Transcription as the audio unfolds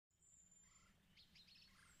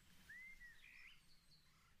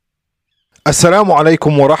Assalamu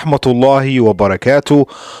alaikum wa rahmatullahi wa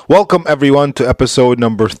barakatuh. Welcome everyone to episode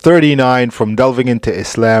number 39 from Delving into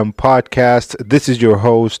Islam podcast. This is your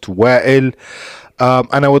host, Wa'il.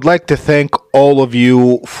 And I would like to thank all of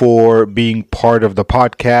you for being part of the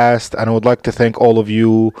podcast. And I would like to thank all of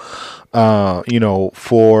you,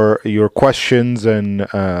 for your questions and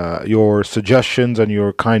your suggestions and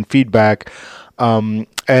your kind feedback.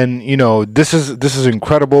 This is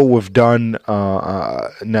incredible. We've done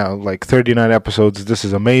now like 39 episodes. This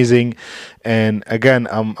is amazing, and again,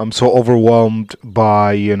 I'm so overwhelmed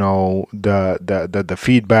by the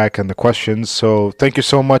feedback and the questions. So thank you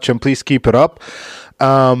so much, and please keep it up.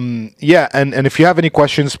 And if you have any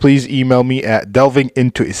questions, please email me at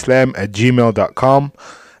delvingintoislam@gmail.com.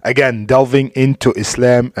 Again,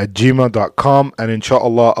 delvingintoislam@gmail.com, and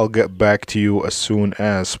inshallah, I'll get back to you as soon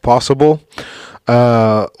as possible.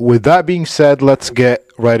 With that being said, let's get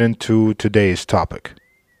right into today's topic.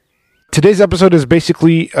 Today's episode is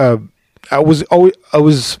basically I was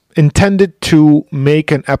intended to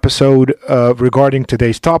make an episode regarding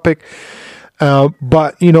today's topic,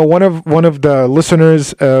 but one of the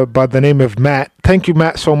listeners by the name of Matt. Thank you,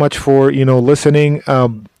 Matt, so much for listening.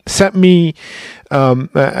 Sent me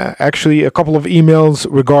actually a couple of emails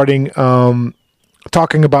regarding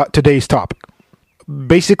talking about today's topic.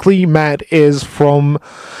 Basically, Matt is from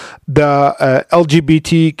the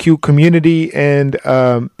LGBTQ community, and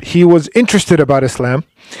he was interested about Islam.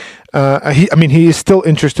 He is still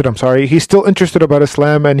interested. I'm sorry, he's still interested about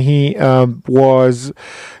Islam, and he was,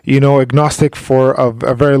 agnostic for a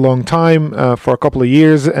very long time, for a couple of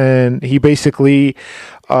years, and he basically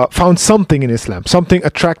found something in Islam. Something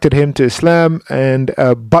attracted him to Islam, and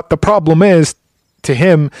but the problem is to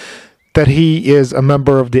him that he is a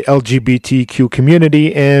member of the LGBTQ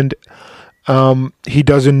community, and he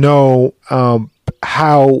doesn't know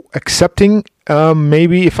how accepting.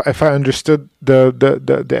 Maybe if I understood the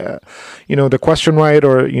question right,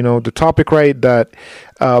 or the topic right, that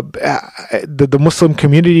the Muslim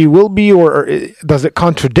community will be, or does it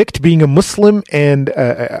contradict being a Muslim and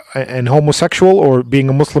homosexual, or being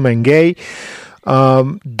a Muslim and gay?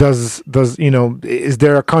 Is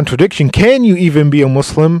there a contradiction? Can you even be a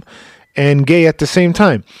Muslim and gay at the same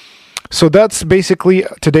time? So that's basically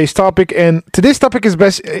today's topic, and today's topic is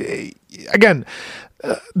best. Again,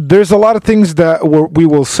 there's a lot of things that we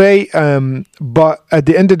will say, but at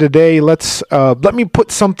the end of the day, let me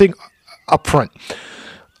put something up front.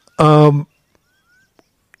 In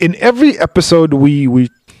every episode we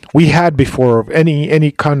had before, of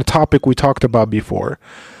any kind of topic we talked about before,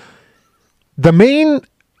 the main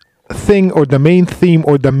thing, or the main theme,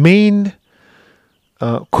 or the main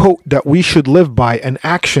quote that we should live by, and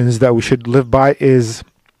actions that we should live by, is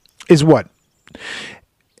what?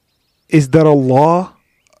 Is that Allah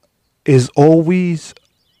is always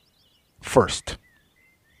first.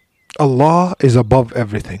 Allah is above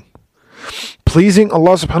everything. Pleasing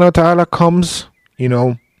Allah subhanahu wa ta'ala comes,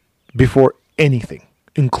 before anything,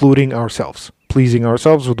 including ourselves. Pleasing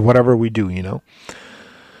ourselves with whatever we do,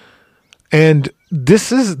 And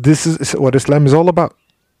this is what Islam is all about.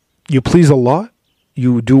 You please Allah.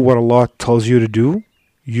 You do what Allah tells you to do.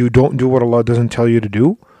 You don't do what Allah doesn't tell you to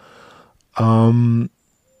do.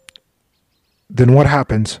 Then what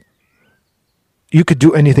happens? You could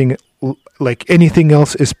do anything, like anything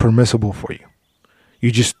else is permissible for you.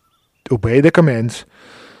 You just obey the commands,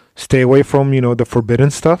 stay away from, the forbidden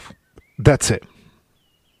stuff. That's it.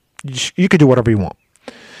 You could do whatever you want.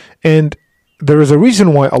 And there is a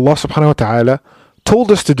reason why Allah subhanahu wa ta'ala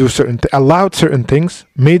told us to do allowed certain things,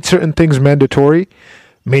 made certain things mandatory,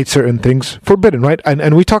 made certain things forbidden, right?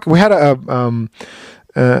 And we had a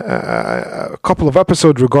couple of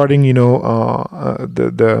episodes regarding the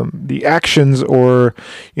actions, or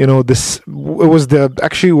this. It was the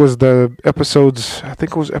episodes. I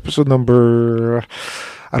think it was episode number,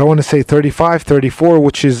 I don't want to say 35, 34,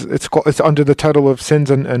 which is it's under the title of sins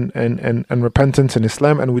and repentance in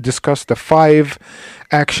Islam, and we discussed the 5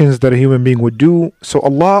 actions that a human being would do. So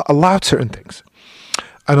Allah allowed certain things,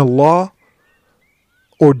 and Allah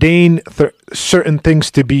ordained certain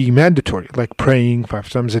things to be mandatory, like praying 5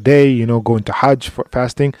 times a day, going to Hajj,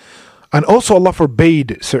 fasting. And also Allah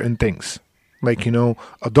forbade certain things, like,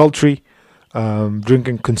 adultery,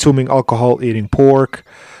 drinking, consuming alcohol, eating pork,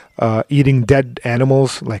 eating dead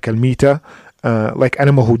animals, like al-mita, like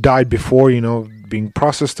animal who died before, being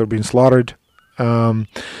processed or being slaughtered,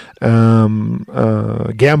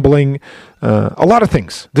 gambling, a lot of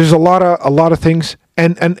things. There's a lot of things.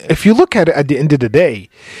 And if you look at it at the end of the day,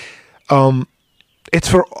 it's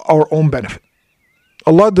for our own benefit.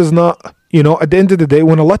 Allah does not, at the end of the day,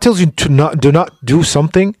 when Allah tells you to do not do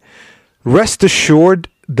something, rest assured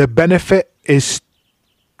the benefit is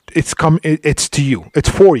it's to you. It's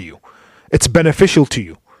for you. It's beneficial to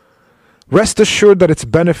you. Rest assured that it's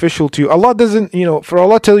beneficial to you. Allah doesn't, for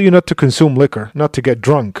Allah tell you not to consume liquor, not to get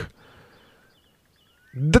drunk.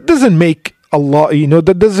 That doesn't make Allah,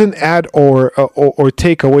 that doesn't add or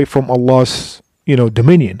take away from Allah's,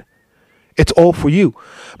 dominion. It's all for you.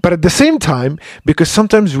 But at the same time, because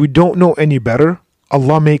sometimes we don't know any better,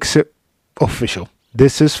 Allah makes it official.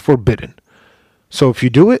 This is forbidden. So if you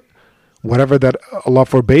do it, whatever that Allah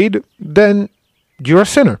forbade, then you're a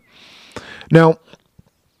sinner. Now,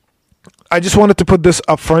 I just wanted to put this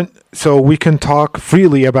up front so we can talk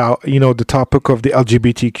freely about, the topic of the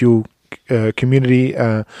LGBTQ community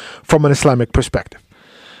from an Islamic perspective.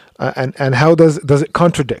 And how does it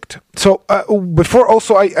contradict? So before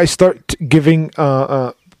also I start giving,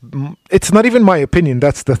 it's not even my opinion.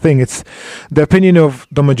 That's the thing. It's the opinion of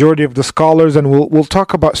the majority of the scholars, and we'll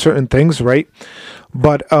talk about certain things, right?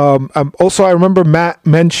 But also I remember Matt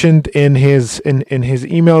mentioned in his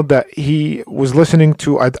email that he was listening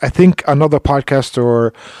to I think another podcast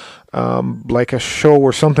or like a show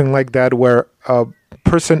or something like that where a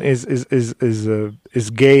person is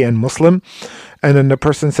gay and Muslim, and then the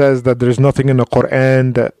person says that there's nothing in the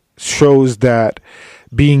Quran that shows that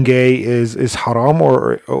being gay is haram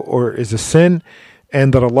or is a sin,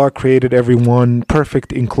 and that Allah created everyone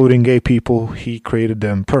perfect, including gay people. He created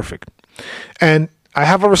them perfect. And I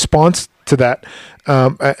have a response to that,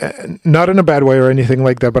 not in a bad way or anything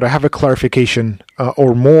like that, but I have a clarification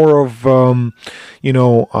or more of,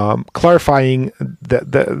 clarifying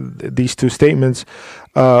these two statements.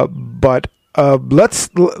 But let's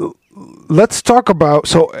talk about.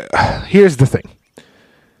 So here's the thing.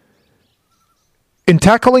 In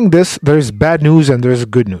tackling this, there's bad news and there's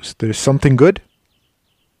good news. There's something good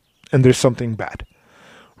and there's something bad,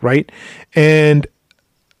 right? And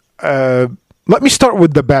let me start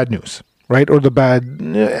with the bad news, right? Or the bad,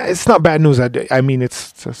 it's not bad news. I mean,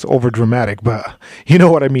 it's over dramatic, but you know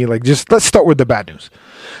what I mean? Like, just let's start with the bad news.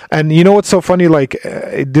 And you know what's so funny? Like,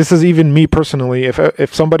 this is even me personally.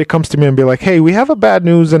 If somebody comes to me and be like, hey, we have a bad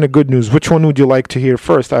news and a good news, which one would you like to hear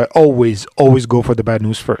first? I always go for the bad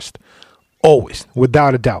news first. Always,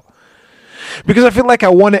 without a doubt. Because I feel like I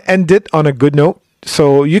want to end it on a good note.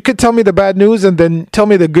 So you could tell me the bad news and then tell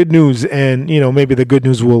me the good news. And, maybe the good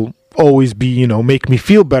news will always be, make me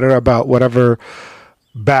feel better about whatever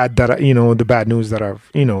bad that, the bad news that I've,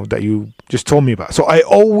 that you just told me about. So I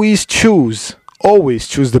always choose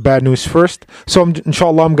the bad news first. So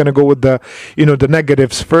inshallah, I'm going to go with the, the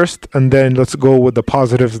negatives first. And then let's go with the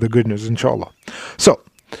positives, the good news, inshallah. So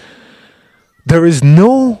there is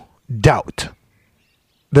no doubt.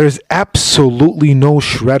 There's absolutely no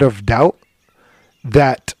shred of doubt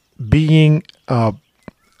that being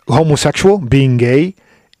homosexual, being gay,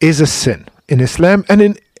 is a sin in Islam and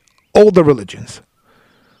in all the religions,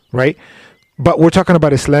 right? But we're talking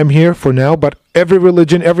about Islam here for now, but every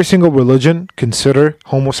religion, every single religion consider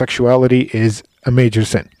homosexuality is a major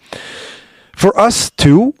sin. For us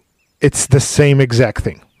too, it's the same exact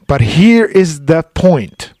thing. But here is the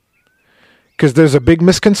point, because there's a big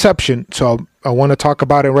misconception, so I want to talk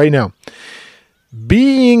about it right now.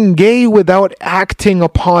 Being gay without acting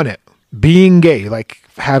upon it, being gay, like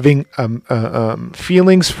having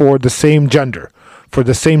feelings for the same gender, for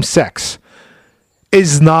the same sex,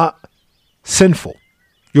 is not sinful.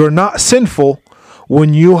 You're not sinful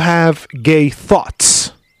when you have gay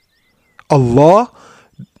thoughts. Allah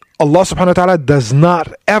subhanahu wa ta'ala does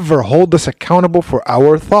not ever hold us accountable for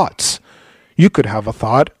our thoughts. You could have a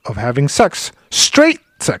thought of having sex, straight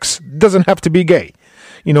sex, doesn't have to be gay,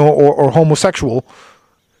 or homosexual.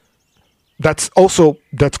 That's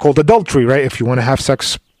called adultery, right? If you want to have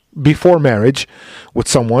sex before marriage with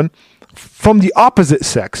someone from the opposite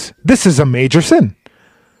sex, this is a major sin.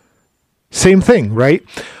 Same thing, right?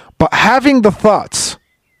 But having the thoughts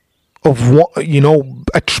of,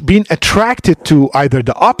 being attracted to either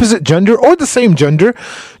the opposite gender or the same gender,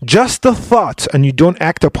 just the thoughts, and you don't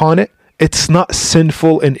act upon it, it's not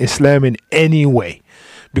sinful in Islam in any way.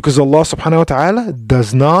 Because Allah subhanahu wa ta'ala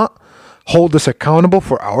does not hold us accountable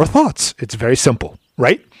for our thoughts. It's very simple,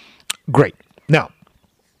 right? Great. Now,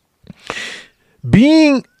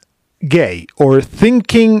 being gay or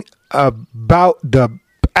thinking about the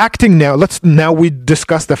acting now we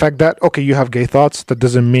discuss the fact that, okay, you have gay thoughts, that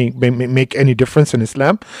doesn't make any difference in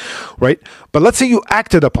Islam, right? But let's say you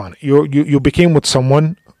acted upon it. You became with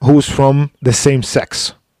someone who's from the same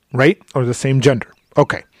sex, right? Or the same gender.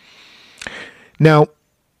 Okay. Now,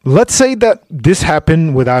 let's say that this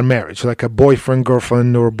happened without marriage, like a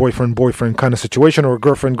boyfriend-girlfriend or boyfriend-boyfriend kind of situation, or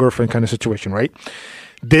girlfriend-girlfriend kind of situation, right?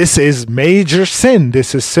 This is major sin.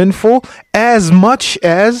 This is sinful as much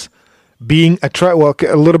as being well,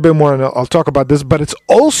 a little bit more, and I'll talk about this, but it's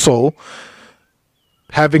also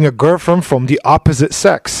having a girlfriend from the opposite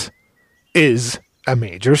sex is a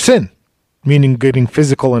major sin. Meaning getting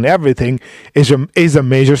physical and everything is a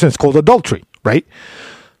major sin. It's called adultery, right?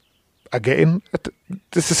 Again,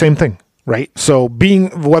 it's the same thing, right? So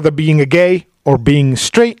whether being a gay or being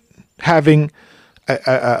straight, having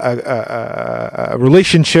a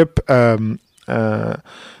relationship with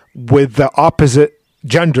the opposite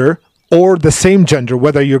gender or the same gender,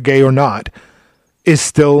 whether you're gay or not, is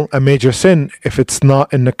still a major sin if it's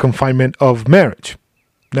not in the confinement of marriage.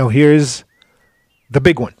 Now here's the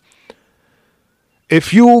big one.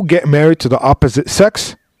 If you get married to the opposite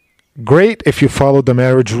sex, great if you follow the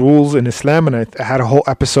marriage rules in Islam, and I had a whole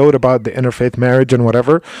episode about the interfaith marriage and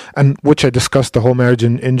whatever, and which I discussed the whole marriage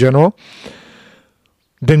in general,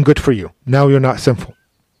 then good for you. Now you're not sinful.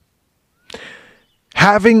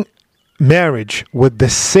 Having marriage with the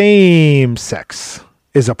same sex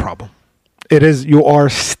is a problem. You are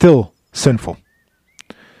still sinful.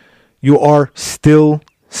 You are still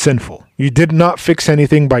sinful. You did not fix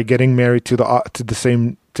anything by getting married to the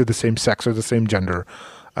same sex or the same gender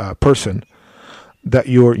person that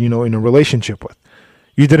you're in a relationship with.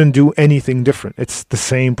 You didn't do anything different. It's the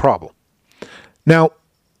same problem. Now,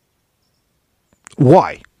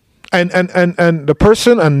 why? And the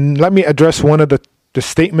person, and let me address one of the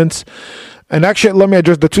statements. And actually, let me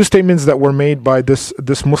address the two statements that were made by this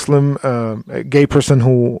Muslim gay person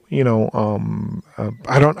who,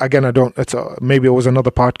 I don't. Maybe it was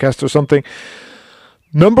another podcast or something.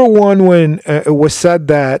 Number one, when it was said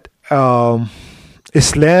that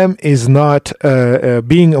Islam is not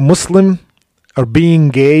being a Muslim or being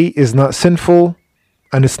gay is not sinful,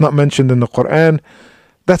 and it's not mentioned in the Quran.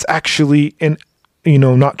 That's actually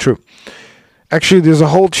not true. Actually, there's a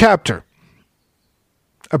whole chapter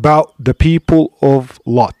about the people of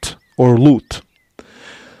Lot or Lut.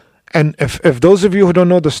 And if those of you who don't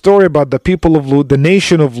know the story about the people of Lut, the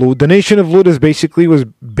nation of Lut was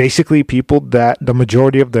basically people that the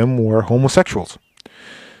majority of them were homosexuals.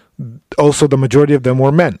 Also, the majority of them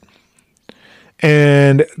were men.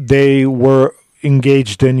 And they were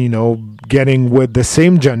engaged in, getting with the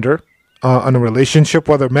same gender in a relationship,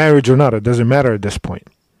 whether marriage or not. It doesn't matter at this point.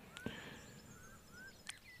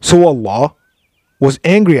 So Allah was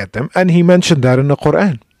angry at them, and He mentioned that in the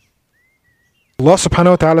Quran. Allah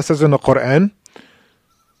subhanahu wa ta'ala says in the Quran,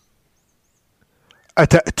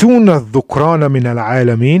 أَتَأْتُونَ الذُّكْرَانَ مِنَ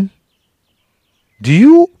الْعَالَمِينَ. Do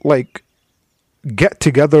you get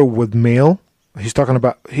together with male? He's talking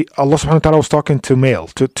about Allah subhanahu wa ta'ala was talking to male,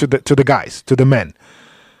 to the guys, to the men.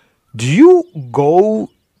 Do you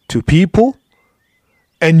go to people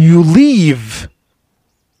and you leave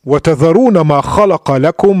وَتَذَرُونَ مَا خَلَقَ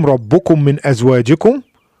لَكُمْ رَبُّكُمْ مِنْ أَزْوَاجِكُمْ,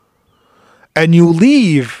 and you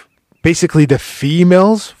leave basically the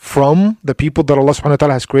females from the people that Allah subhanahu wa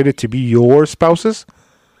ta'ala has created to be your spouses?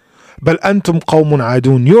 بَلْ أَنْتُمْ قَوْمٌ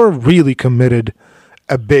عَادُونَ. You're really committed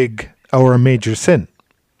a big or a major sin.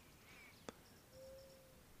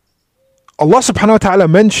 Allah subhanahu wa ta'ala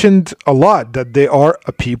mentioned a lot that they are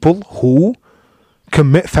a people who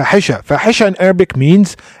commit fahisha. Fahisha in Arabic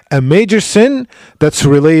means a major sin that's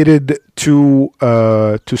related to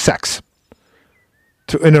sex,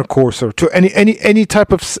 to intercourse, or to any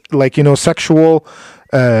type of sexual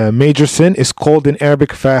major sin is called in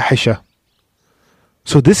Arabic fahisha.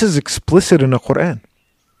 So this is explicit in the Quran.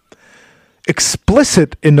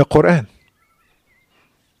 Explicit in the Quran.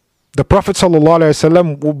 The Prophet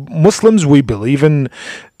ﷺ, Muslims, we believe in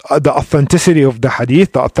the authenticity of the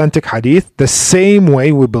hadith, the authentic hadith, the same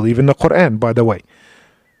way we believe in the Quran, by the way.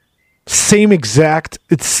 Same exact,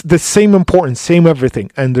 it's the same importance, same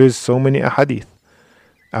everything. And there's so many hadith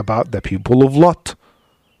about the people of Lot.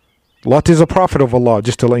 Lot is a prophet of Allah,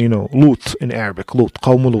 just to let you know. Lut in Arabic, Lut,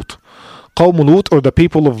 Qawm Lut. Qawm Lut, or the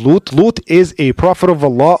people of Lut. Lut is a prophet of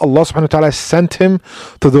Allah. Allah subhanahu wa ta'ala sent him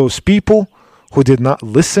to those people who did not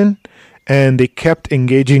listen, and they kept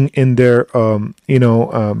engaging in their,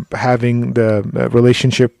 having the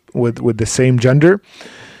relationship with the same gender.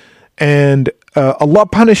 And Allah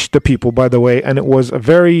punished the people, by the way, and it was a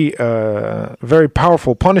very, very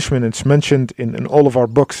powerful punishment. It's mentioned in all of our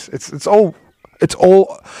books. It's all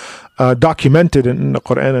documented in the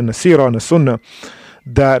Quran and the Seerah and the Sunnah.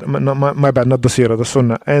 That my bad, not the Seerah, the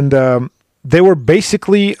Sunnah. And they were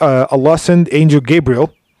basically Allah sent Angel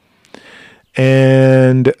Gabriel.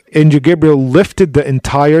 And Angel Gabriel lifted the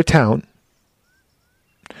entire town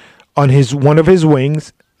on one of his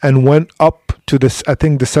wings and went up to this, I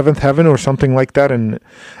think, the seventh heaven or something like that, and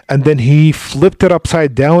then he flipped it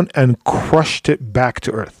upside down and crushed it back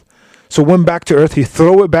to earth. So went back to earth, he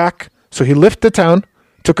threw it back. So he lifted the town,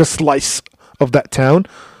 took a slice of that town,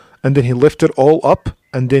 and then he lifted all up,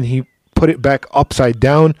 and then he put it back upside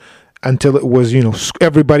down until it was,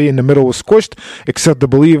 everybody in the middle was squished, except the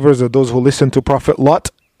believers or those who listened to Prophet Lot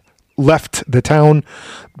left the town,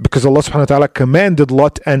 because Allah subhanahu wa ta'ala commanded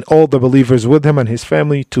Lot and all the believers with him and his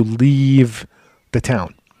family to leave the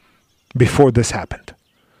town before this happened.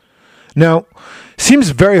 Now, seems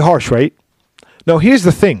very harsh, right? Now, here's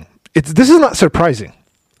the thing. This is not surprising.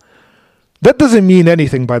 That doesn't mean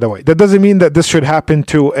anything, by the way. That doesn't mean that this should happen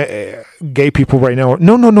to gay people right now.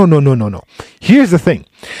 No. Here's the thing.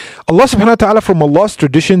 Allah subhanahu wa ta'ala, from Allah's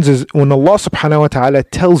traditions, is when Allah subhanahu wa ta'ala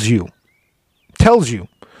tells you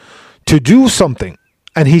to do something,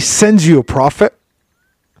 and He sends you a prophet,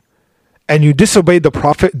 and you disobey the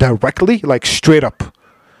prophet directly, like straight up,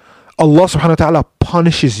 Allah subhanahu wa ta'ala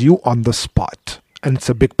punishes you on the spot. And it's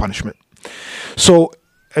a big punishment. So,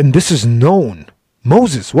 and this is known.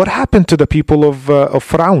 Moses, what happened to the people of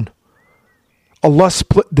Pharaoh? Allah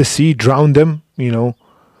split the sea, drowned them,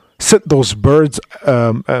 sent those birds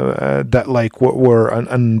that like were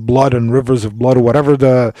and blood and rivers of blood, or whatever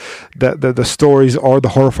the stories are, the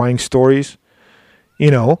horrifying stories.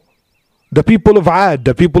 The people of Ad,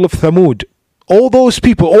 the people of Thamud, all those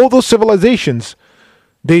people, all those civilizations,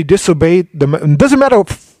 they disobeyed it doesn't matter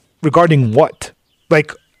regarding what.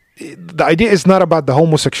 Like, the idea is not about the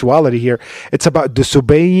homosexuality here. It's about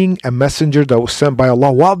disobeying a messenger that was sent by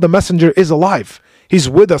Allah while the messenger is alive. He's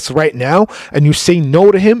with us right now, and you say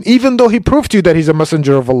no to him, even though he proved to you that he's a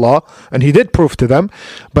messenger of Allah, and he did prove to them,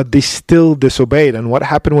 but they still disobeyed. And what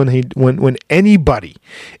happened when anybody,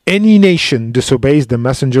 any nation disobeys the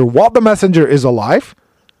messenger while the messenger is alive?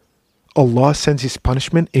 Allah sends His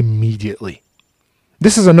punishment immediately.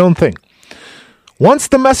 This is a known thing. Once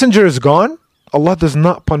the messenger is gone, Allah does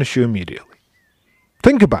not punish you immediately.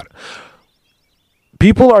 Think about it.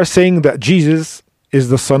 People are saying that Jesus is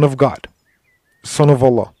the Son of God, Son of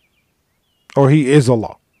Allah, or He is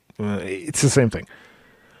Allah. It's the same thing.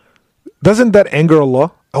 Doesn't that anger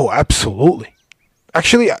Allah? Oh, absolutely.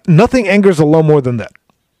 Actually, nothing angers Allah more than that.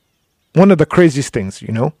 One of the craziest things,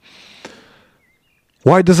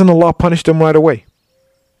 Why doesn't Allah punish them right away?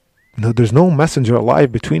 No, there's no messenger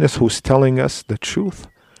alive between us who's telling us the truth.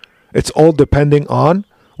 It's all depending on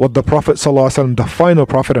what the Prophet ﷺ, the final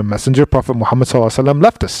Prophet and Messenger, Prophet Muhammad ﷺ,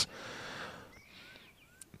 left us.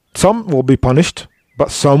 Some will be punished,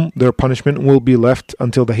 but some, their punishment will be left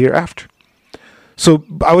until the hereafter. So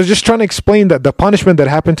I was just trying to explain that the punishment that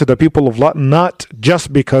happened to the people of Lot, not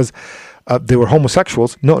just because they were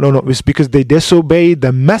homosexuals. No. It's because they disobeyed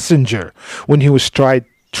the Messenger when he was trying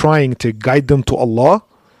to guide them to Allah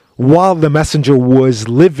while the Messenger was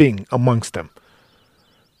living amongst them.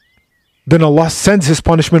 Then Allah sends His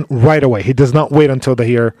punishment right away. He does not wait until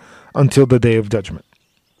the Day of Judgment.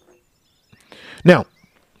 Now,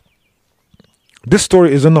 this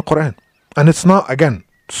story is in the Quran. And it's not, again,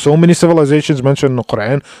 so many civilizations mentioned in the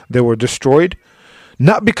Quran, they were destroyed.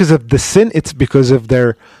 Not because of the sin, it's because of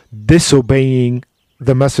their disobeying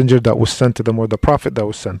the messenger that was sent to them, or the prophet that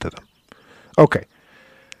was sent to them. Okay.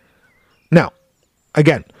 Now,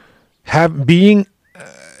 again, acting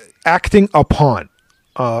upon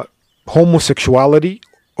homosexuality,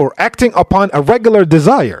 or acting upon a regular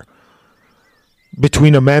desire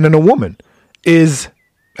between a man and a woman, is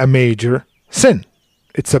a major sin.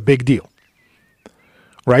 It's a big deal.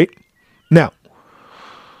 Right? Now,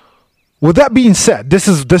 with that being said, this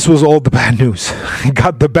was all the bad news.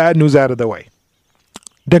 Got the bad news out of the way.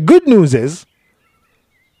 The good news is,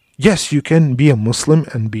 yes, you can be a Muslim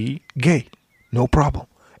and be gay. No problem.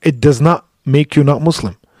 It does not make you not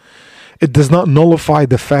Muslim. It does not nullify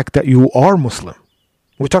the fact that you are Muslim.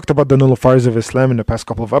 We talked about the nullifiers of Islam in the past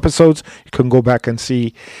couple of episodes. You can go back and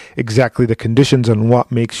see exactly the conditions and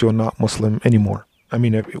what makes you not Muslim anymore. I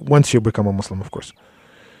mean, once you become a Muslim, of course.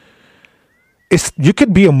 You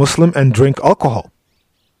could be a Muslim and drink alcohol.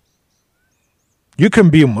 You can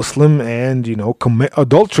be a Muslim and, commit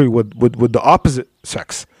adultery with the opposite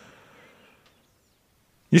sex.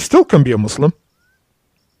 You still can be a Muslim.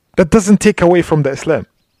 That doesn't take away from the Islam.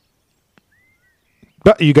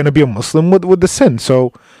 But you're going to be a Muslim with the sin.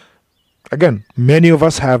 So, again, many of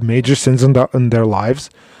us have major sins in their lives.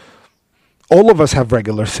 All of us have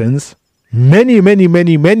regular sins. Many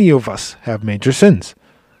of us have major sins.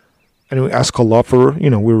 And we ask Allah for,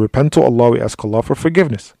 we repent to Allah, we ask Allah for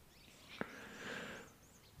forgiveness.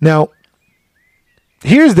 Now,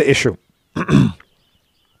 here's the issue.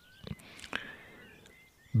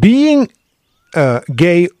 Being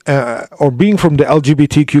gay or being from the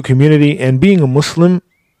LGBTQ community and being a Muslim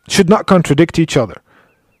should not contradict each other.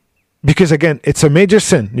 Because again, it's a major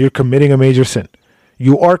sin. You're committing a major sin.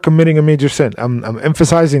 You are committing a major sin. I'm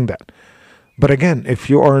emphasizing that. But again, if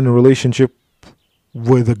you are in a relationship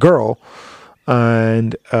with a girl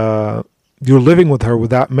and you're living with her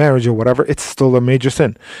without marriage or whatever, it's still a major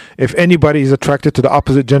sin. If anybody is attracted to the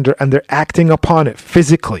opposite gender and they're acting upon it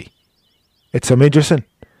physically, it's a major sin.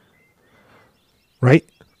 Right?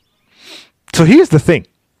 So here's the thing.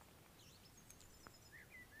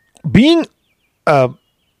 Being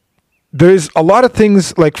there's a lot of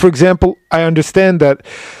things, like, for example, I understand that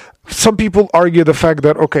some people argue the fact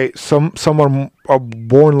that, okay, some are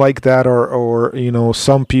born like that, or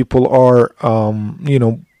some people are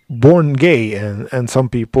born gay, and some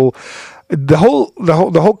people, the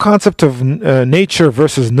whole concept of nature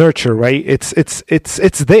versus nurture, right?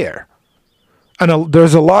 It's there. And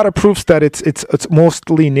there's a lot of proofs that it's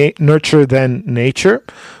mostly nurture than nature.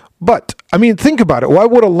 But I mean, think about it. Why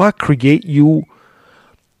would Allah create you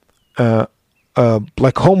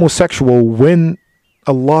like homosexual when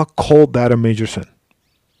Allah called that a major sin?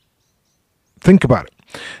 Think about it.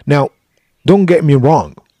 Now, don't get me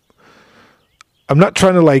wrong. I'm not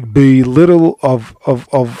trying to like belittle of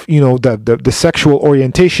the sexual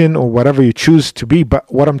orientation or whatever you choose to be,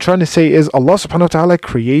 but what I'm trying to say is Allah subhanahu wa ta'ala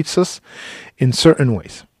creates us in certain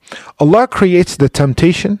ways. Allah creates the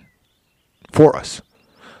temptation for us.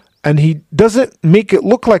 And He doesn't make it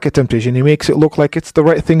look like a temptation. He makes it look like it's the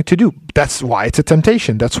right thing to do. That's why it's a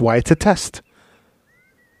temptation. That's why it's a test.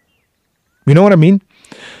 You know what I mean?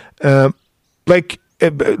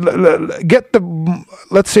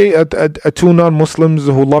 Let's say two non-Muslims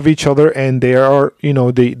who love each other, and they are,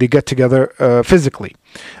 they get together physically,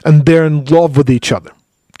 and they're in love with each other.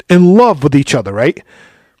 In love with each other, right?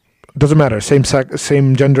 Doesn't matter. Same sex,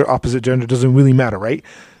 same gender, opposite gender, doesn't really matter, right?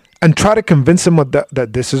 And try to convince them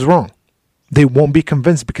that this is wrong. They won't be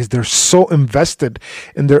convinced because they're so invested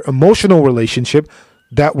in their emotional relationship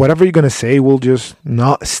that whatever you're going to say will just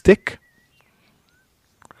not stick.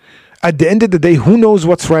 At the end of the day, who knows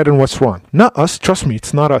what's right and what's wrong? Not us. Trust me,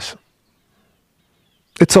 it's not us.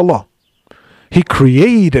 It's Allah. He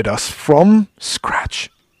created us from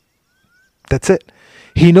scratch. That's it.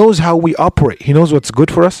 He knows how we operate. He knows what's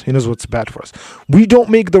good for us. He knows what's bad for us. We don't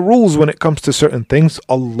make the rules when it comes to certain things.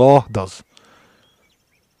 Allah does.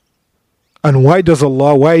 And why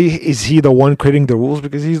is He the one creating the rules?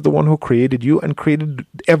 Because He's the one who created you and created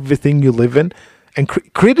everything you live in and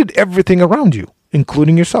created everything around you,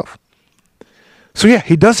 including yourself. So yeah,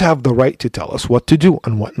 He does have the right to tell us what to do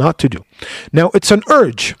and what not to do. Now, it's an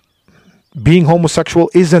urge. Being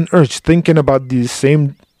homosexual is an urge. Thinking about the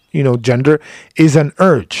same gender is an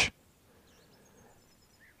urge.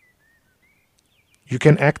 You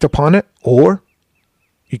can act upon it, or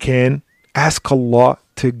you can ask Allah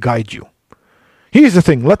to guide you. Here's the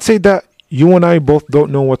thing. Let's say that you and I both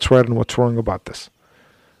don't know what's right and what's wrong about this.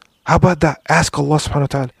 How about that? Ask Allah subhanahu wa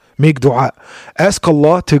ta'ala. Make dua. Ask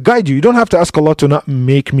Allah to guide you. You don't have to ask Allah to not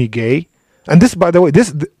make me gay. And this, by the way,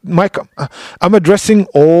 I'm addressing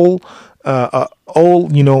all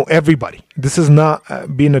everybody. This is not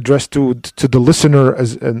being addressed to the listener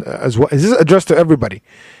as well. This is addressed to everybody.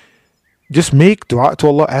 Just make dua to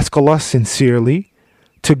Allah. Ask Allah sincerely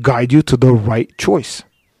to guide you to the right choice.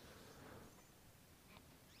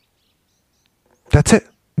 That's it.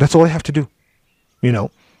 That's all I have to do.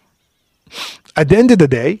 At the end of the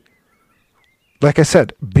day, like I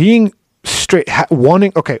said, being straight,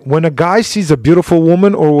 when a guy sees a beautiful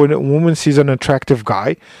woman or when a woman sees an attractive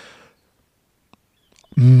guy,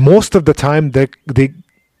 most of the time there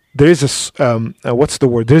is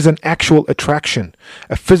there's an actual attraction,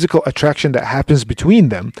 a physical attraction that happens between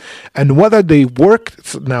them. And whether they work,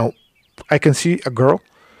 now I can see a girl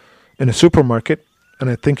in a supermarket and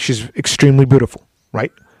I think she's extremely beautiful,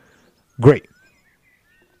 right? Great.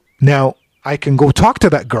 Now I can go talk to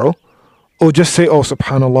that girl or just say, oh,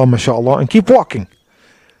 subhanallah, mashallah, and keep walking.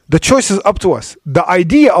 The choice is up to us. The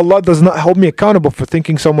idea, Allah does not hold me accountable for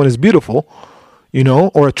thinking someone is beautiful,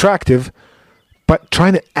 or attractive, but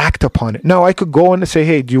trying to act upon it. Now I could go on and say,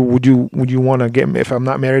 hey, would you want to get me? If I'm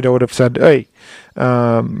not married, I would have said, hey,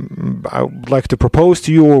 I would like to propose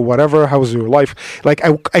to you or whatever. How's your life? Like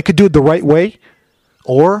I could do it the right way,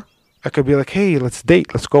 or I could be like, hey, let's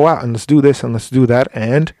date, let's go out and let's do this and let's do that.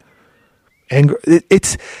 And anger,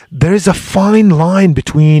 there is a fine line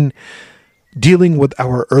between dealing with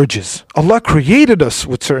our urges. Allah created us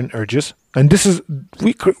with certain urges, and this is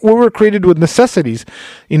we were created with necessities.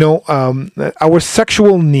 Our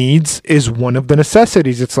sexual needs is one of the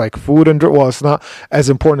necessities. It's like food and drink. Well, it's not as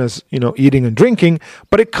important as eating and drinking,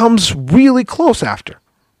 but it comes really close after.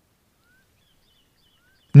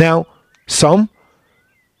 Now, some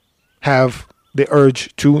have the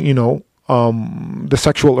urge to the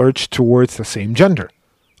sexual urge towards the same gender.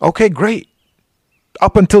 Okay, great.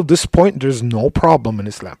 Up until this point, there's no problem in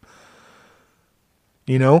Islam.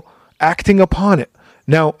 Acting upon it.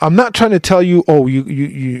 Now, I'm not trying to tell you, oh,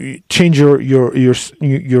 you change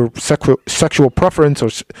your sexual preference, or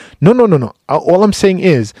no. All I'm saying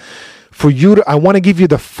is, I want to give you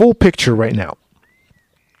the full picture right now.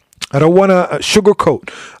 I don't want to sugarcoat.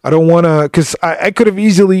 I don't want to, because I could have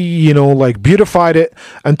easily, beautified it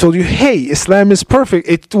and told you, hey, Islam is perfect.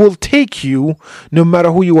 It will take you no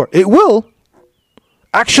matter who you are. It will.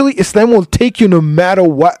 Actually, Islam will take you no matter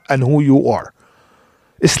what and who you are.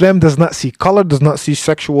 Islam does not see color, does not see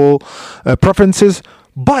sexual preferences,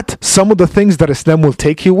 but some of the things that Islam will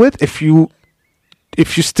take you with, if you're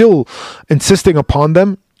still insisting upon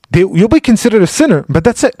them, you'll be considered a sinner, but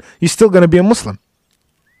that's it. You're still going to be a Muslim.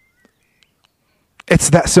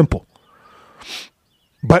 It's that simple.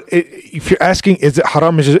 But if you're asking, is it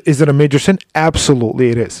haram? Is it a major sin?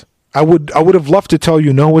 Absolutely, it is. I would have loved to tell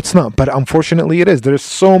you no, it's not, but unfortunately it is. There's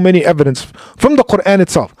so many evidence from the Quran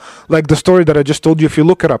itself, like the story that I just told you. If you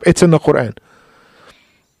look it up, it's in the Quran,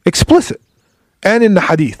 explicit, and in the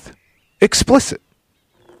Hadith, explicit.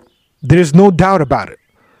 There's no doubt about it.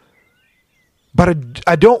 But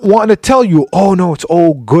I don't want to tell you, oh no, it's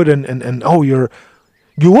all good and oh you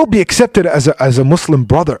will be accepted as a Muslim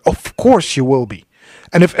brother. Of course you will be.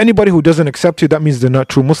 And if anybody who doesn't accept you, that means they're not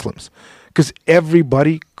true Muslims. Because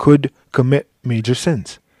everybody could commit major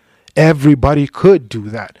sins. Everybody could do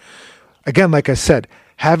that. Again, like I said,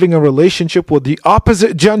 having a relationship with the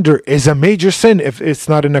opposite gender is a major sin if it's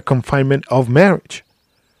not in a confinement of marriage.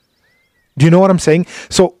 Do you know what I'm saying?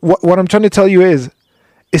 So what I'm trying to tell you is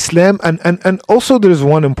Islam, and also there's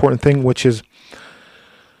one important thing, which is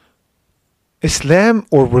Islam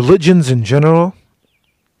or religions in general.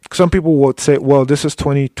 Some people would say, well, this is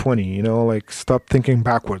 2020, stop thinking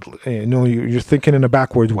backward. You're thinking in a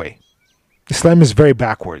backward way. Islam is very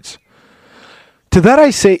backwards. To that I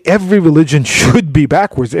say every religion should be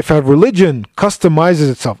backwards. If a religion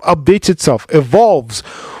customizes itself, updates itself, evolves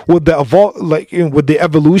with the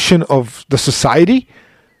evolution of the society,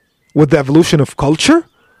 with the evolution of culture,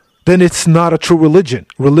 then it's not a true religion.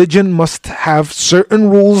 Religion must have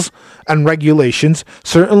certain rules and regulations,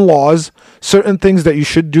 certain laws, certain things that you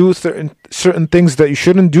should do, certain things that you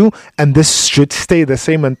shouldn't do, and this should stay the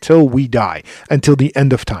same until we die, until the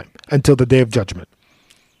end of time, until the day of judgment.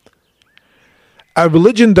 A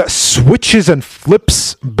religion that switches and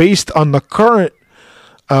flips based on the current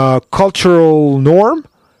cultural norm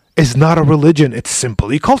is not a religion. It's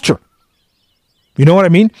simply culture. You know what I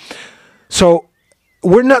mean? So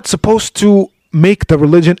we're not supposed to make the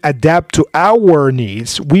religion adapt to our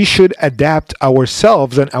needs. We should adapt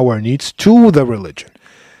ourselves and our needs to the religion.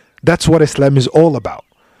 That's what Islam is all about.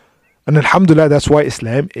 And alhamdulillah, that's why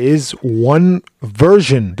Islam is one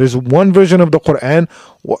version. There's one version of the Quran.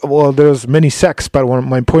 Well, there's many sects, but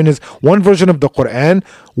my point is one version of the Quran,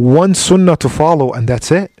 one sunnah to follow, and that's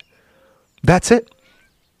it. That's it.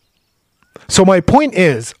 So my point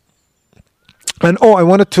is, and I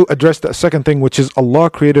wanted to address the second thing, which is Allah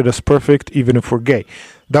created us perfect even if we're gay.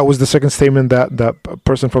 That was the second statement that the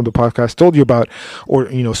person from the podcast told you about, or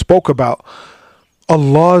spoke about.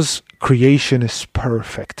 Allah's creation is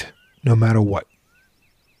perfect no matter what,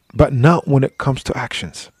 but not when it comes to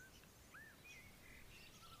actions.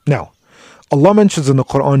 Now, Allah mentions in the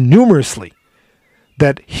Quran numerously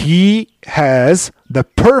that He has the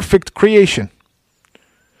perfect creation.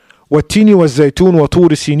 والتين والزيتون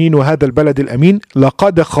وطور سينين وهذا البلد الأمين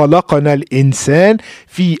لقد خلقنا الإنسان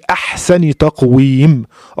في أحسن تقويم.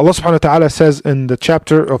 Allah subhanahu wa ta'ala says in the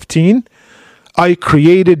chapter of Teen, I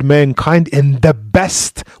created mankind in the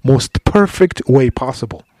best, most perfect way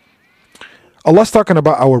possible. Allah's talking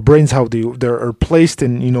about our brains, how they are placed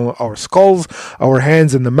in our skulls, our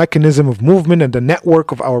hands, and the mechanism of movement and the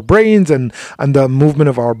network of our brains and the movement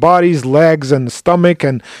of our bodies, legs and the stomach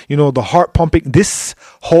and the heart pumping. This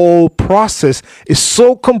whole process is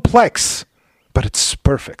so complex, but it's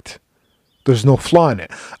perfect. There's no flaw in it.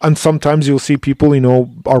 And sometimes you'll see people,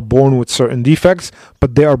 are born with certain defects,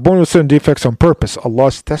 but they are born with certain defects on purpose. Allah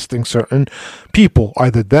is testing certain people,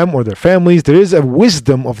 either them or their families. There is a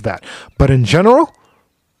wisdom of that. But in general,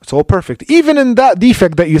 it's all perfect. Even in that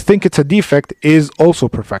defect that you think it's a defect is also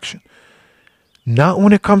perfection. Not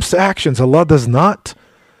when it comes to actions. Allah does not.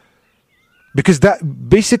 Because that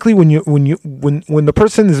basically when the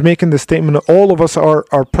person is making the statement, all of us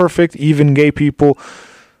are perfect, even gay people.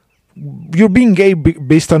 You're being gay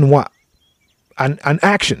based on what? On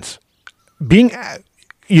actions. Being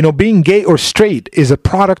gay or straight is a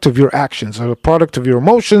product of your actions, or a product of your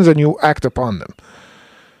emotions, and you act upon them.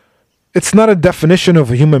 It's not a definition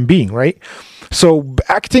of a human being, right? So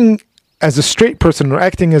acting as a straight person or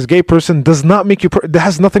acting as a gay person does not make you, that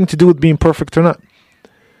has nothing to do with being perfect or not.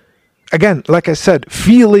 Again, like I said,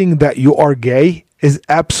 feeling that you are gay is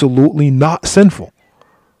absolutely not sinful.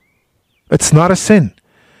 It's not a sin.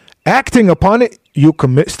 Acting upon it, you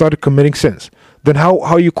started committing sins. Then how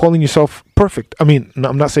are you calling yourself perfect? I mean,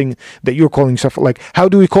 I'm not saying that you're calling yourself, like, how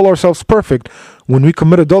do we call ourselves perfect when we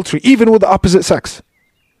commit adultery, even with the opposite sex?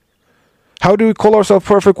 How do we call ourselves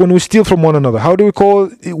perfect when we steal from one another? How do we call,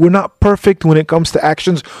 we're not perfect when it comes to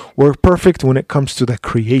actions. We're perfect when it comes to the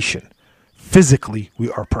creation. Physically, we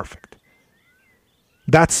are perfect.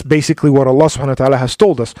 That's basically what Allah subhanahu wa ta'ala has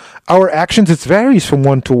told us. Our actions, it varies from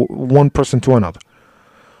one person to another.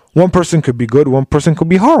 One person could be good, one person could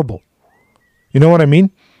be horrible. You know what I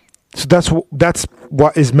mean? So that's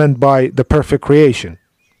what is meant by the perfect creation,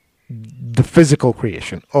 the physical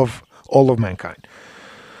creation of all of mankind.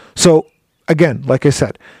 So again, like I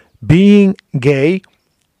said, being gay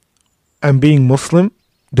and being Muslim,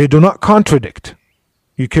 they do not contradict.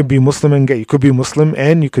 You could be Muslim and gay. You could be Muslim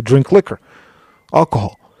and you could drink liquor,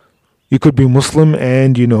 alcohol. You could be Muslim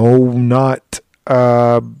and,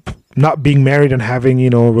 not being married and having,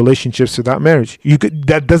 relationships without marriage.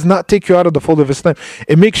 That does not take you out of the fold of Islam.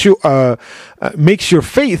 It makes you makes your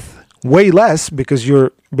faith way less, because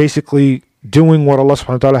you're basically doing what Allah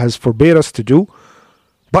subhanahu wa ta'ala has forbade us to do,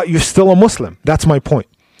 but you're still a Muslim. That's my point.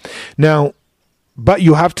 Now, but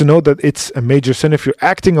you have to know that it's a major sin if you're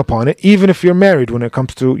acting upon it, even if you're married, when it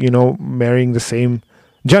comes to, marrying the same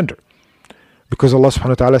gender. Because Allah subhanahu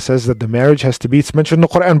wa ta'ala says that the marriage has to be, it's mentioned in the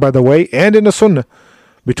Quran, by the way, and in the Sunnah,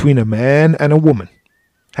 between a man and a woman.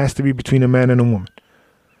 Has to be between a man and a woman.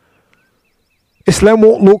 Islam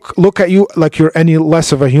won't look at you like you're any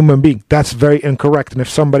less of a human being. That's very incorrect. And if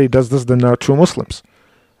somebody does this, then they're true Muslims.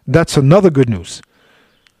 That's another good news.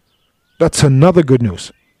 That's another good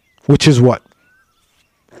news. Which is what?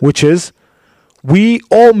 Which is, we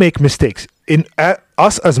all make mistakes.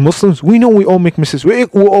 Us as Muslims, we know we all make mistakes. We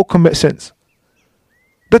all commit sins.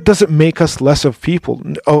 That doesn't make us less of people,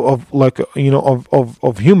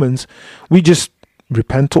 of humans. We just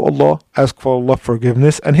repent to Allah, ask for Allah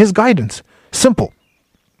forgiveness and His guidance. Simple.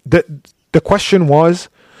 The question was,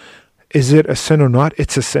 is it a sin or not?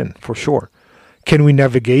 It's a sin, for sure. Can we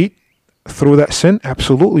navigate through that sin?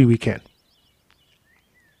 Absolutely we can.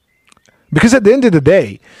 Because at the end of the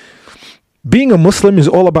day, being a Muslim is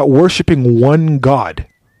all about worshipping one God.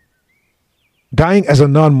 Dying as a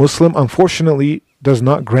non-Muslim, unfortunately, does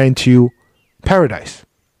not grant you paradise.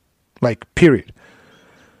 Period.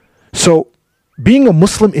 So, being a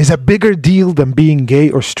Muslim is a bigger deal than being gay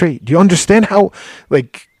or straight. Do you understand how,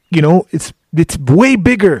 it's way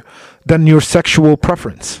bigger than your sexual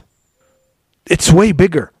preference. It's way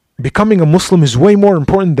bigger. Becoming a Muslim is way more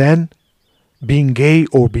important than being gay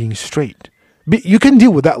or being straight. You can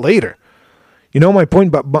deal with that later. You know my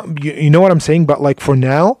point, but you know what I'm saying? But for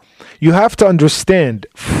now, you have to understand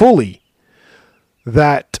fully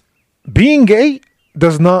that being gay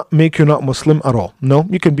does not make you not Muslim at all. No,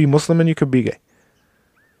 you can be Muslim and you can be gay.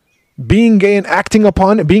 Being gay and acting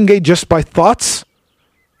upon it, being gay just by thoughts,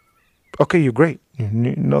 okay, you're great.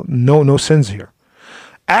 No sins here.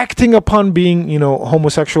 Acting upon being,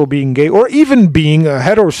 homosexual, being gay, or even being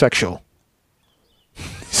heterosexual.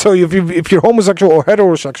 So if you're homosexual or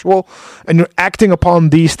heterosexual and you're acting upon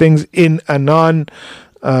these things in a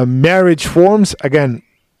non-marriage forms, again,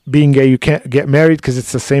 being gay, you can't get married because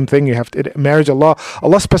it's the same thing. You have to marriage. Allah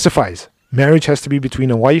specifies marriage has to be between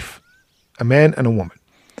a wife, a man, and a woman.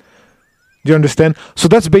 Do you understand? So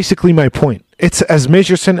that's basically my point. It's as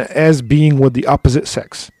major sin as being with the opposite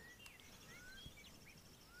sex.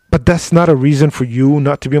 But that's not a reason for you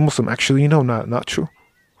not to be a Muslim. Actually, not true.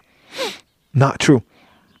 Not true.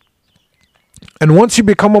 And once you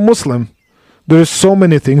become a Muslim, there's so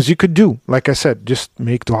many things you could do. Like I said, just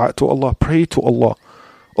make dua to Allah, pray to Allah.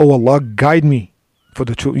 Oh Allah, guide me for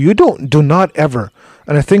the truth. Do not ever,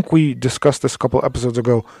 and I think we discussed this a couple episodes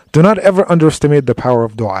ago, do not ever underestimate the power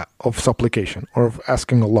of dua, of supplication, or of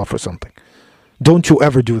asking Allah for something. Don't you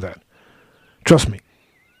ever do that. Trust me.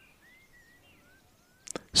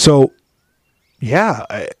 So,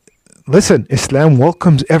 listen, Islam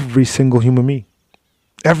welcomes every single human being.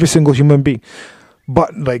 Every single human being.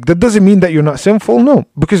 But that doesn't mean that you're not sinful. No,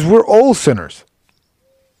 because we're all sinners.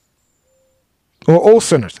 We're all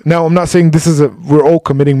sinners. Now, I'm not saying we're all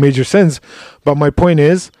committing major sins, but my point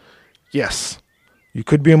is, yes, you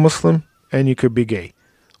could be a Muslim and you could be gay.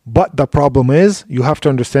 But the problem is, you have to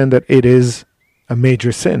understand that it is a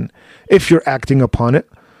major sin. If you're acting upon it,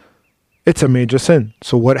 it's a major sin.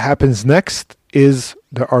 So what happens next is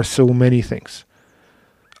there are so many things.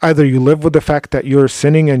 Either you live with the fact that you're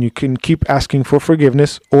sinning and you can keep asking for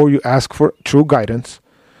forgiveness, or you ask for true guidance.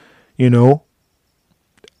 You know,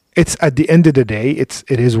 it's at the end of the day, it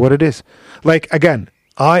is what it is. Like, again,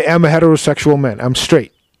 I am a heterosexual man. I'm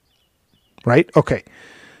straight. Right? Okay.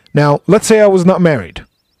 Now, let's say I was not married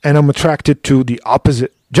and I'm attracted to the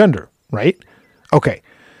opposite gender, right? Okay.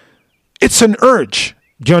 It's an urge.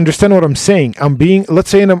 Do you understand what I'm saying? Let's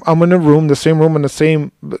say I'm in a room, the same room, and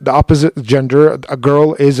the opposite gender, a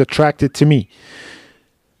girl is attracted to me.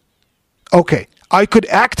 Okay. I could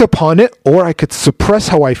act upon it, or I could suppress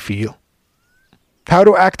how I feel. How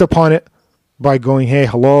to act upon it? By going, hey,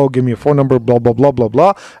 hello, give me a phone number, blah, blah, blah, blah,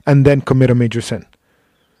 blah, and then commit a major sin.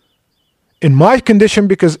 In my condition,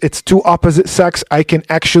 because it's two opposite sex, I can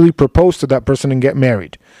actually propose to that person and get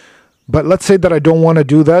married. But let's say that I don't want to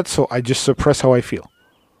do that, so I just suppress how I feel.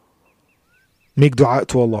 Make dua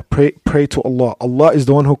to Allah. Pray to Allah. Allah is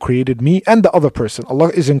the one who created me and the other person. Allah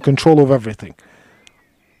is in control of everything.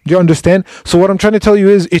 Do you understand? So what I'm trying to tell you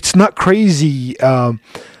is, it's not crazy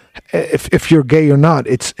if you're gay or not.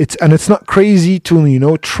 It's not crazy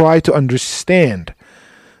to try to understand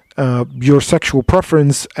your sexual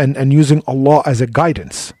preference and using Allah as a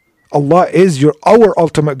guidance. Allah is our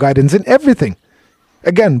ultimate guidance in everything.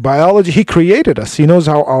 Again, biology, He created us. He knows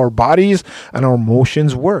how our bodies and our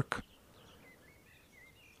emotions work.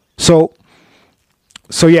 So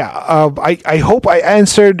yeah, I hope I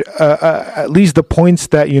answered at least the points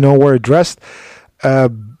that were addressed. I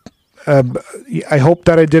hope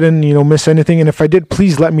that I didn't miss anything, and if I did,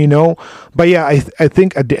 please let me know. But yeah, I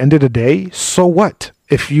think at the end of the day, so what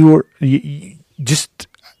if you just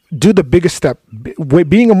do the biggest step?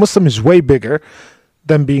 Being a Muslim is way bigger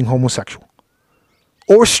than being homosexual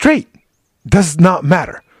or straight. Does not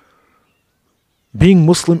matter. Being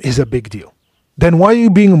Muslim is a big deal. Then why are you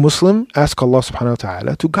being a Muslim? Ask Allah subhanahu wa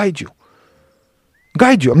ta'ala to guide you.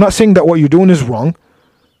 Guide you. I'm not saying that what you're doing is wrong,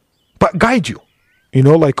 but guide you.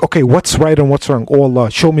 Like, okay, what's right and what's wrong? Oh Allah,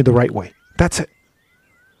 show me the right way. That's it.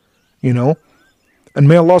 And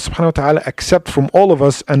may Allah subhanahu wa ta'ala accept from all of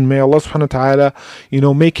us, and may Allah subhanahu wa ta'ala,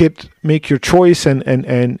 make your choice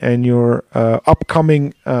and your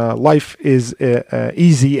upcoming life is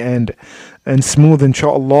easy and smooth,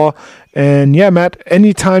 inshallah. And yeah, Matt,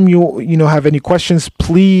 anytime you have any questions,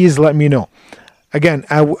 please let me know. Again,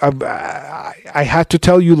 I had to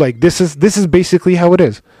tell you, like, this is basically how it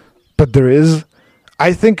is. But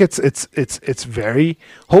I think it's very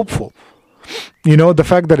hopeful. The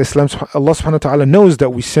fact that Allah subhanahu wa ta'ala knows that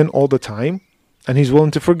we sin all the time, and He's willing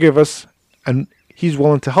to forgive us, and He's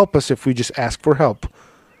willing to help us if we just ask for help.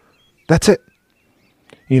 That's it.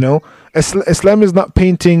 Islam is not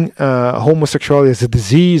painting homosexuality as a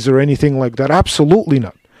disease or anything like that. Absolutely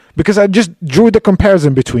not. Because I just drew the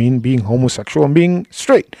comparison between being homosexual and being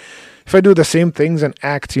straight. If I do the same things and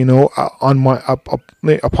act, upon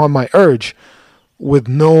my urge with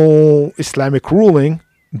no Islamic ruling,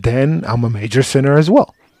 then I'm a major sinner as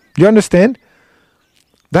well. You understand?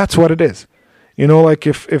 That's what it is. Like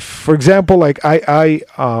if for example, like I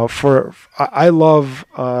love,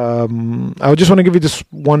 I just want to give you this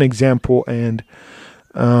one example, and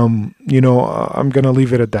I'm gonna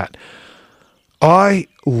leave it at that. I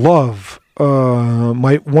love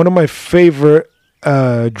one of my favorite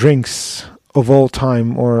drinks of all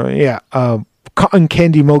time, cotton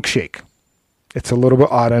candy milkshake. It's a little bit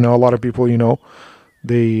odd. I know a lot of people,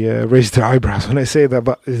 they raise their eyebrows when I say that,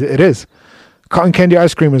 but it is. Cotton candy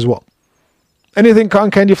ice cream as well. Anything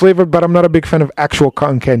cotton candy flavored, but I'm not a big fan of actual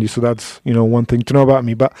cotton candy, so that's, one thing to know about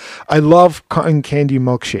me. But I love cotton candy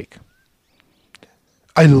milkshake.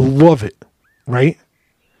 I love it, right?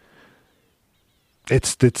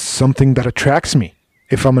 It's something that attracts me.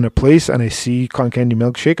 If I'm in a place and I see cotton candy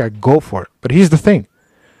milkshake, I go for it. But here's the thing.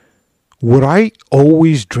 Would I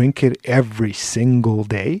always drink it every single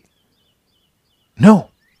day?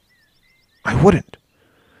 No, I wouldn't.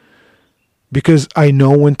 Because I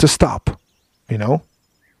know when to stop.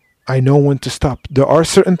 I know when to stop. There are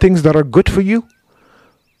certain things that are good for you,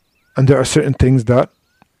 and there are certain things that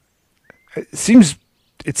it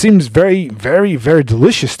seems very, very, very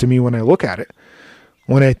delicious to me when I look at it.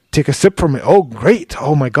 When I take a sip from it, oh great,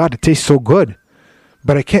 oh my God, it tastes so good.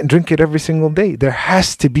 But I can't drink it every single day. There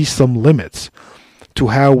has to be some limits to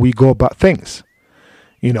how we go about things.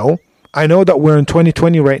 I know that we're in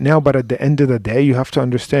 2020 right now, but at the end of the day, you have to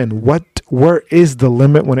understand where is the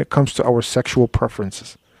limit when it comes to our sexual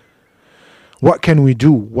preferences. What can we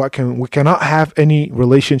do? We cannot have any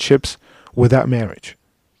relationships without marriage.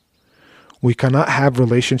 We cannot have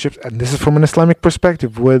relationships, and this is from an Islamic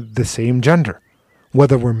perspective, with the same gender,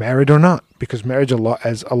 whether we're married or not, because marriage, as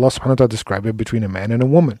Allah subhanahu wa ta'ala described it, between a man and a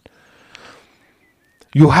woman.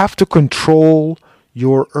 You have to control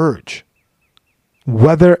your urge.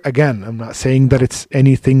 Whether, again, I'm not saying that it's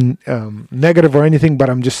anything negative or anything, but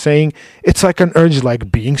I'm just saying it's like an urge,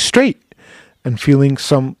 like being straight and feeling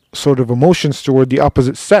some sort of emotions toward the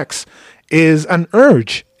opposite sex is an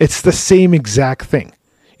urge. It's the same exact thing.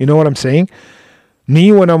 You know what I'm saying?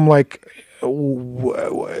 Me, when I'm like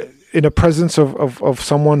in a presence of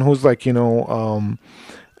someone who's like,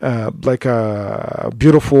 like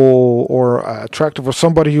beautiful or attractive, or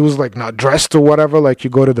somebody who's like not dressed or whatever, like you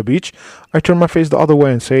go to the beach, I turn my face the other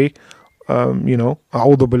way and say,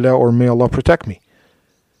 A'udhu billah, or may Allah protect me.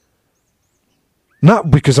 Not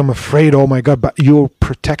because I'm afraid, oh my God, but you're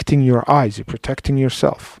protecting your eyes, you're protecting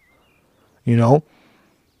yourself.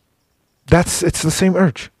 It's the same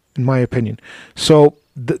urge, in my opinion. So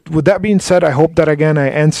with that being said, I hope that again I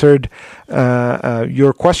answered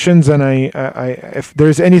your questions, and I if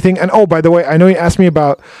there's anything, and oh, by the way, I know you asked me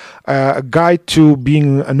about a guide to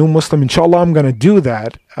being a new Muslim. Inshallah, I'm gonna do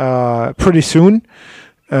that pretty soon.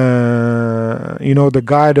 The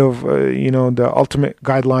guide of the ultimate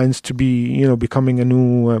guidelines to be becoming a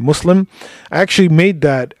new Muslim. I actually made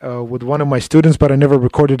that with one of my students, but I never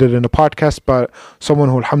recorded it in a podcast. But someone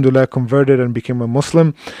who alhamdulillah converted and became a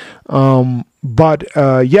Muslim. But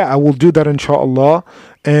I will do that inshallah.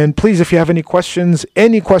 And please, if you have any questions,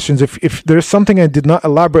 if there's something I did not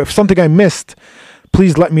elaborate, if something I missed,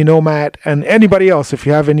 please let me know, Matt, and anybody else. If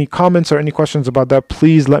you have any comments or any questions about that,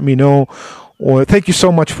 please let me know. Thank you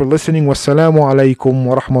so much for listening. Wassalamu alaikum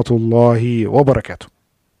wa rahmatullahi wa barakatuh.